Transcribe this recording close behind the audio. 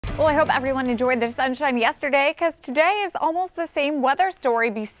Well, I hope everyone enjoyed the sunshine yesterday because today is almost the same weather story.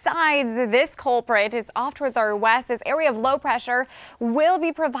 Besides this culprit, it's off towards our west. This area of low pressure will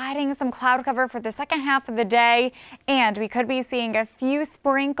be providing some cloud cover for the second half of the day, and we could be seeing a few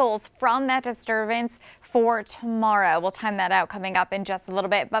sprinkles from that disturbance for tomorrow. We'll time that out coming up in just a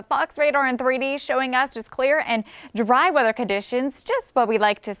little bit. But Fox radar in 3D showing us just clear and dry weather conditions, just what we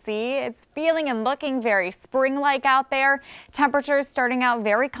like to see. It's feeling and looking very spring-like out there. Temperatures starting out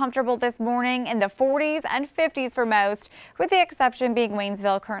very comfortable this morning in the 40s and 50s for most, with the exception being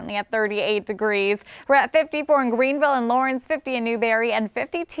Waynesville, currently at 38 degrees. We're at 54 in Greenville and Lawrence, 50 in Newberry, and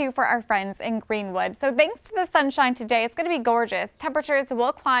 52 for our friends in Greenwood. So thanks to the sunshine today, it's going to be gorgeous. Temperatures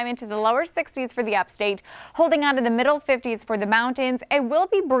will climb into the lower 60s for the upstate, holding on to the middle 50s for the mountains. It will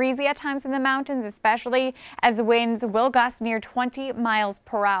be breezy at times in the mountains, especially as the winds will gust near 20 miles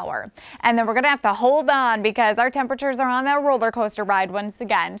per hour. And then we're going to have to hold on because our temperatures are on that roller coaster ride once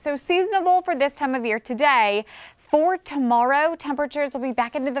again. So seasonable for this time of year today. For tomorrow, temperatures will be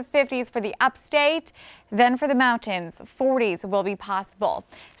back into the 50s for the upstate. Then for the mountains, 40s will be possible.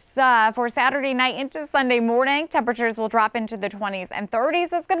 So for Saturday night into Sunday morning, temperatures will drop into the 20s and 30s.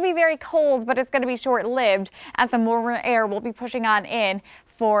 It's going to be very cold, but it's going to be short-lived as the warmer air will be pushing on in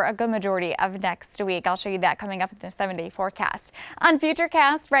for a good majority of next week. I'll show you that coming up in the 7-day forecast. On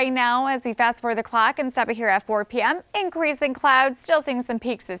Futurecast right now, as we fast forward the clock and stop it here at 4 p.m., increasing clouds, still seeing some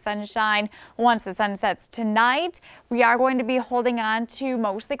peaks of sunshine. Once the sun sets tonight, we are going to be holding on to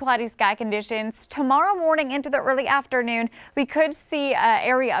mostly cloudy sky conditions. Tomorrow morning into the early afternoon, we could see an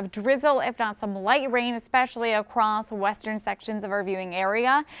area of drizzle, if not some light rain, especially across western sections of our viewing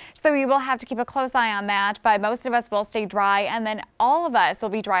area. So we will have to keep a close eye on that, but most of us will stay dry, and then all of us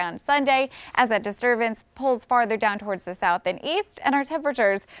will be dry on Sunday as that disturbance pulls farther down towards the south and east, and our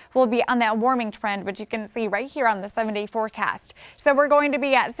temperatures will be on that warming trend, which you can see right here on the 7-day forecast. So we're going to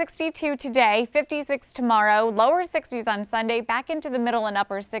be at 62 today, 56 tomorrow, lower 60s on Sunday, back into the middle and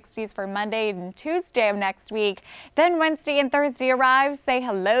upper 60s for Monday and Tuesday of next week. Then Wednesday and Thursday arrives, say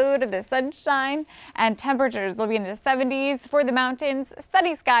hello to the sunshine, and temperatures will be in the 70s for the mountains.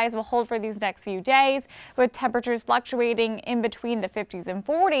 Sunny skies will hold for these next few days, with temperatures fluctuating in between the 50s and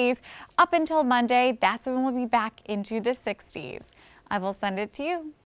 40s up until Monday. That's when we'll be back into the 60s. I will send it to you.